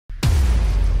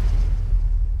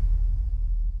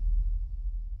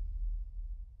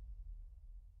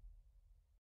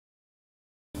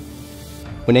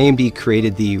When AMD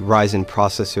created the Ryzen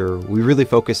processor, we really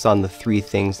focused on the three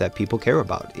things that people care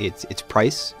about. It's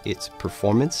price, its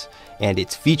performance, and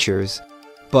its features.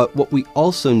 But what we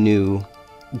also knew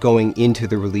going into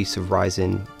the release of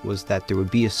Ryzen was that there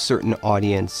would be a certain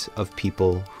audience of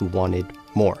people who wanted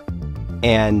more.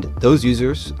 And those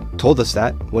users told us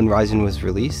that when Ryzen was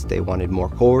released, they wanted more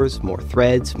cores, more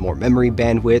threads, more memory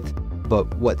bandwidth.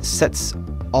 But what sets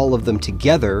all of them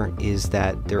together is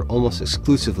that they're almost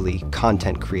exclusively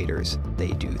content creators.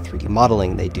 They do 3D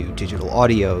modeling, they do digital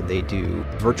audio, they do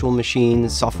virtual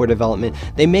machines, software development,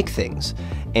 they make things.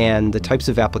 And the types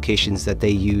of applications that they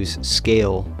use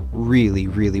scale really,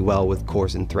 really well with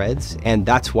cores and threads. And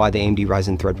that's why the AMD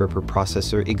Ryzen Threadripper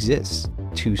processor exists,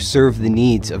 to serve the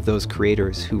needs of those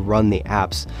creators who run the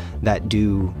apps that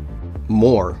do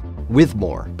more with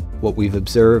more. What we've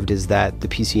observed is that the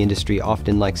PC industry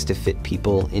often likes to fit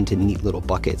people into neat little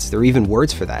buckets. There are even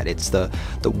words for that. It's the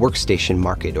workstation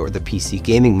market or the PC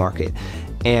gaming market.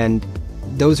 And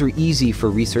those are easy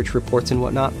for research reports and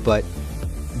whatnot, but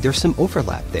there's some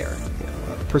overlap there.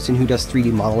 A person who does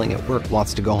 3D modeling at work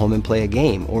wants to go home and play a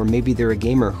game, or maybe they're a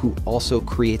gamer who also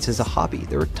creates as a hobby.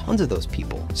 There are tons of those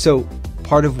people. So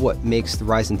part of what makes the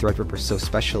Ryzen Threadripper so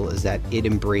special is that it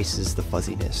embraces the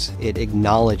fuzziness. It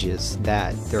acknowledges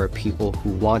that there are people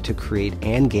who want to create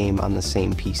and game on the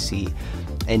same PC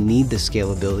and need the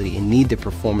scalability and need the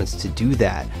performance to do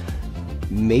that,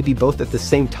 maybe both at the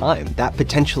same time. That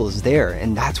potential is there,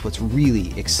 and that's what's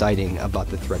really exciting about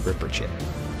the Threadripper chip.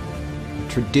 A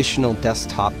traditional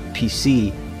desktop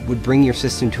PC would bring your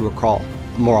system to a crawl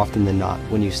more often than not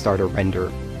when you start a render.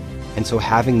 And so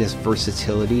having this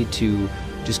versatility to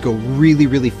just go really,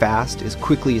 really fast as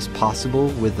quickly as possible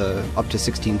with up to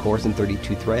 16 cores and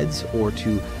 32 threads, or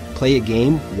to play a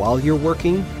game while you're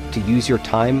working, to use your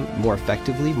time more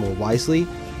effectively, more wisely,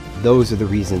 those are the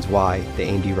reasons why the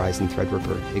AMD Ryzen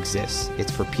Threadripper exists.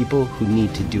 It's for people who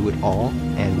need to do it all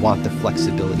and want the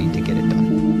flexibility to get it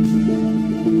done.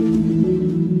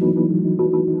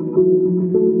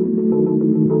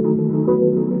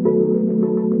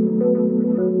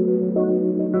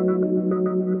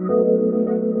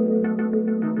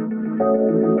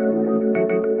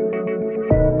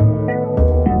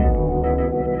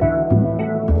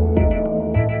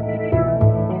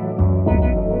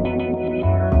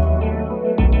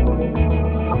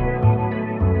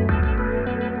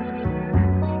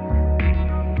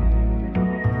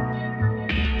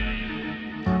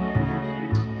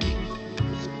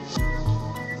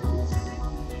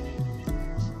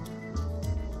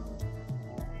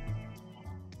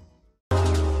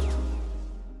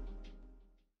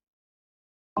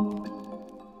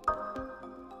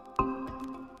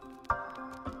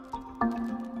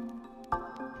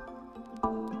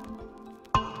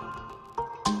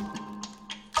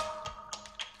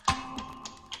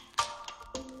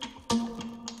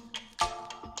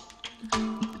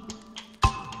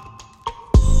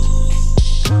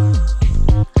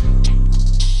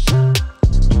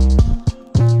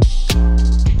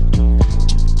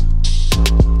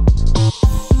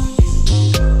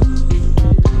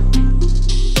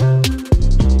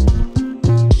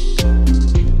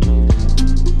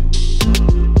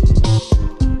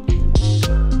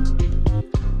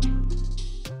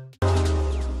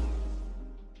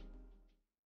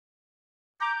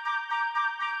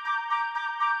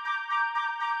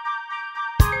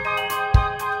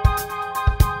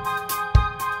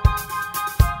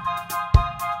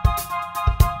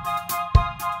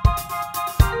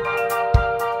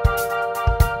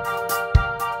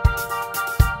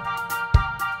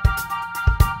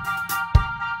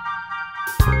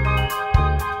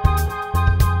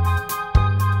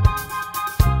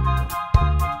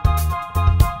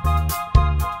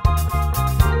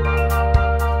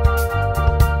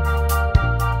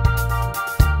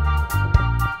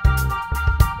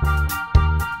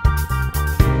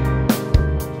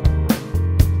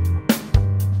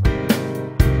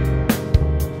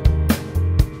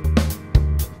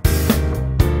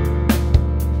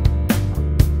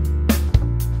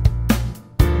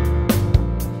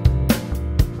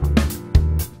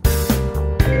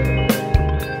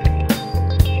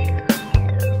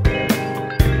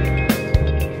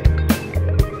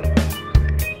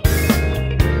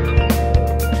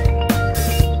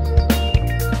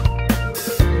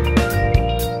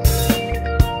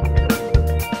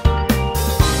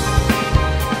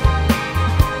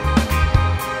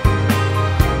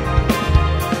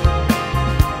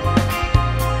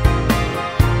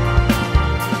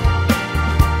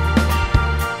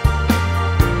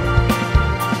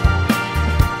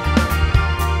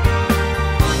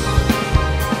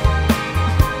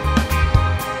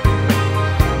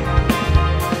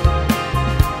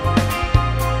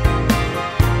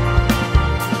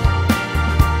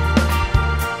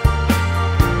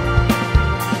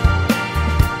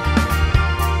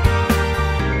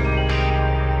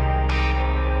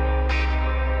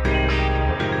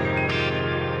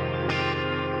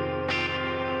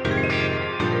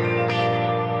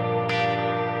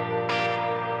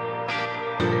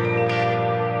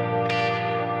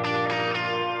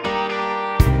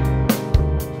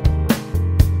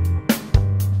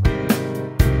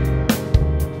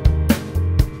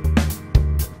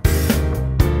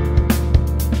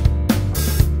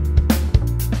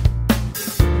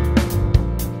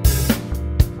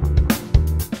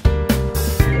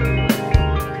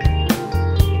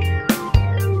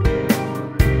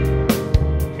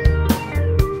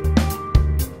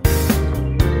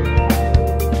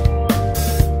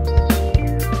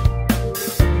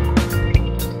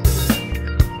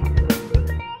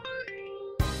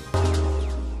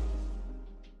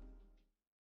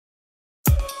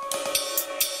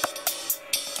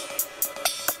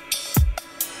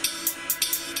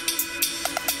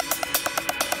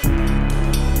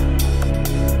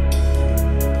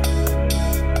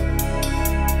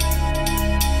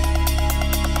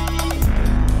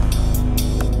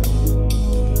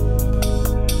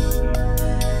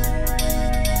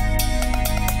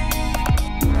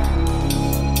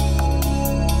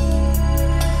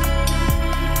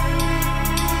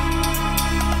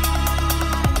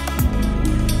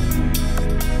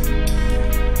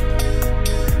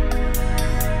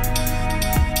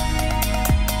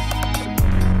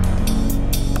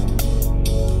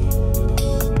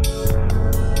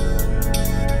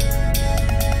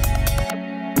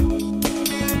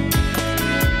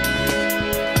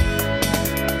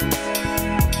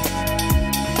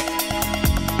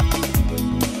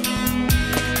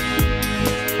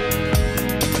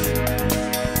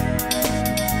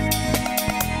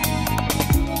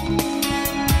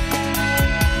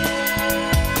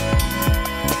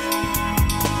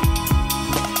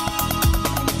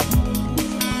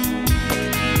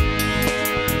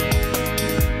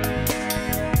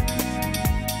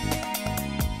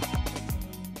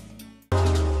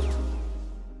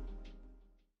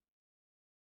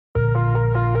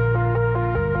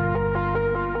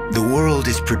 The world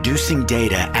is producing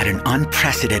data at an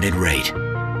unprecedented rate,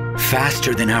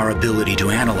 faster than our ability to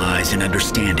analyze and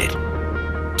understand it.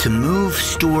 To move,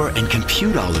 store, and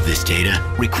compute all of this data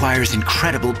requires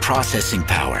incredible processing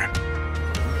power.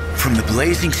 From the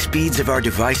blazing speeds of our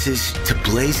devices to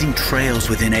blazing trails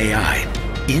within AI,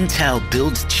 Intel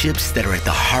builds chips that are at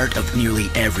the heart of nearly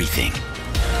everything.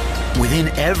 Within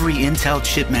every Intel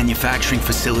chip manufacturing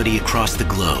facility across the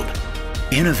globe,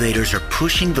 innovators are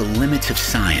pushing the limits of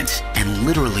science and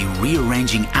literally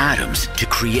rearranging atoms to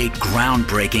create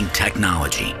groundbreaking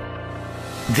technology.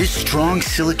 This strong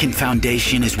silicon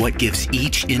foundation is what gives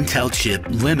each Intel chip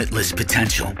limitless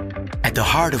potential. At the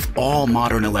heart of all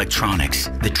modern electronics,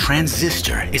 the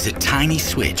transistor is a tiny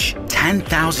switch,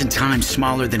 10,000 times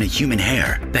smaller than a human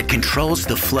hair, that controls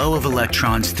the flow of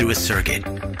electrons through a circuit.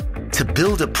 To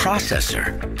build a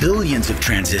processor, billions of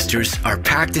transistors are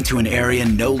packed into an area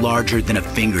no larger than a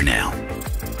fingernail.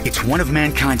 It's one of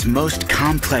mankind's most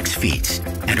complex feats,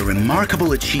 and a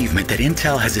remarkable achievement that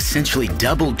Intel has essentially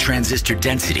doubled transistor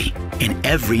density in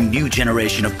every new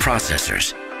generation of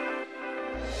processors.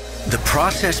 The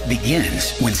process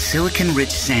begins when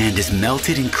silicon-rich sand is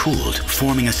melted and cooled,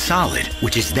 forming a solid,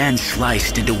 which is then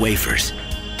sliced into wafers.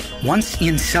 Once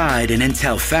inside an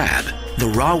Intel fab, the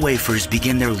raw wafers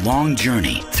begin their long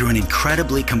journey through an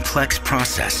incredibly complex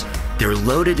process. They're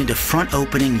loaded into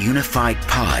front-opening unified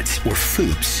pods, or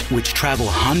FOUPs, which travel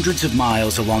hundreds of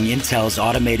miles along Intel's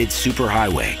automated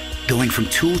superhighway, going from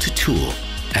tool to tool,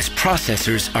 as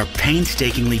processors are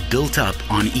painstakingly built up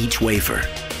on each wafer.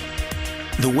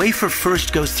 The wafer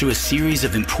first goes through a series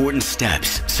of important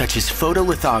steps, such as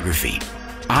photolithography,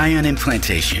 ion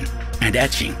implantation, and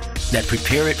etching, that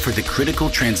prepare it for the critical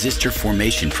transistor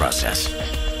formation process.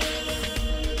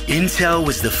 Intel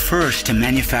was the first to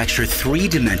manufacture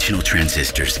three-dimensional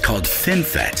transistors called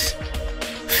FinFETs.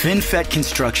 FinFET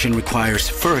construction requires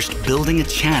first building a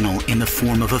channel in the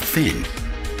form of a fin.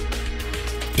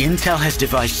 Intel has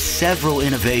devised several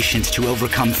innovations to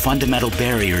overcome fundamental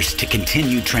barriers to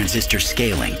continued transistor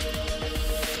scaling.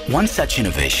 One such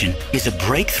innovation is a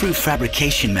breakthrough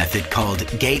fabrication method called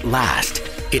gate last.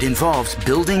 It involves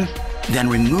building, then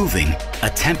removing a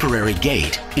temporary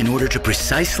gate in order to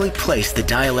precisely place the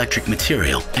dielectric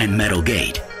material and metal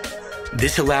gate.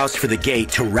 This allows for the gate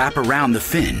to wrap around the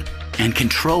fin and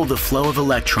control the flow of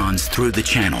electrons through the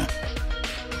channel.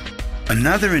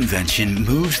 Another invention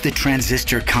moves the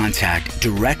transistor contact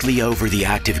directly over the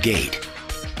active gate.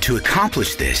 To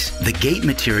accomplish this, the gate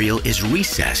material is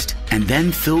recessed and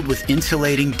then filled with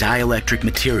insulating dielectric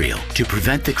material to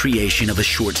prevent the creation of a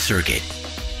short circuit.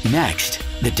 Next,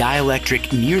 the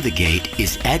dielectric near the gate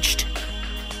is etched,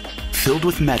 filled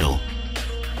with metal,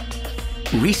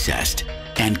 recessed,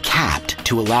 and capped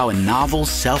to allow a novel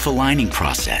self-aligning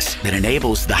process that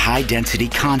enables the high-density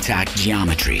contact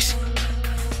geometries.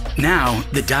 Now,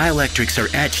 the dielectrics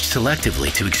are etched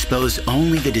selectively to expose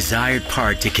only the desired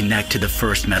part to connect to the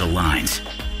first metal lines.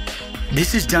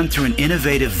 This is done through an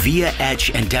innovative via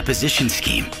etch and deposition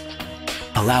scheme,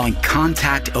 allowing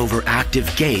contact over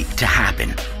active gate to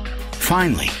happen.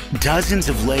 Finally, dozens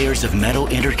of layers of metal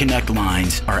interconnect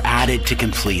lines are added to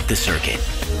complete the circuit.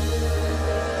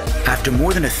 After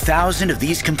more than 1,000 of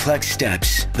these complex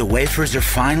steps, the wafers are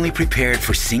finally prepared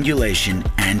for singulation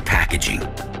and packaging.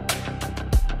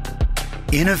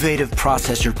 Innovative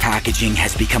processor packaging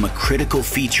has become a critical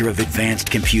feature of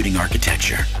advanced computing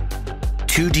architecture.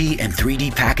 2D and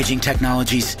 3D packaging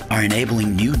technologies are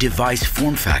enabling new device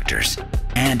form factors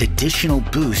and additional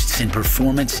boosts in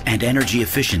performance and energy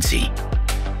efficiency.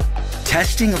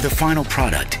 Testing of the final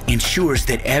product ensures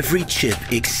that every chip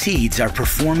exceeds our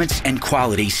performance and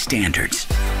quality standards.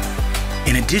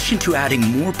 In addition to adding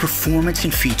more performance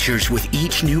and features with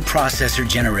each new processor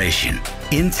generation,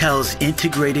 Intel's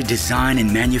integrated design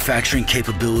and manufacturing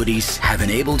capabilities have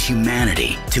enabled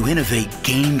humanity to innovate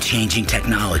game-changing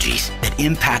technologies that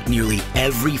impact nearly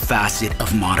every facet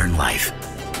of modern life.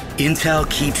 Intel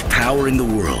keeps powering the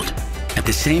world. At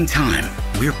the same time,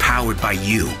 we're powered by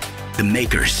you, the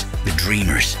makers, the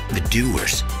dreamers, the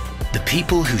doers, the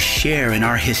people who share in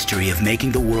our history of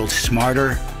making the world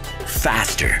smarter,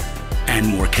 faster, and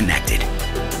more connected.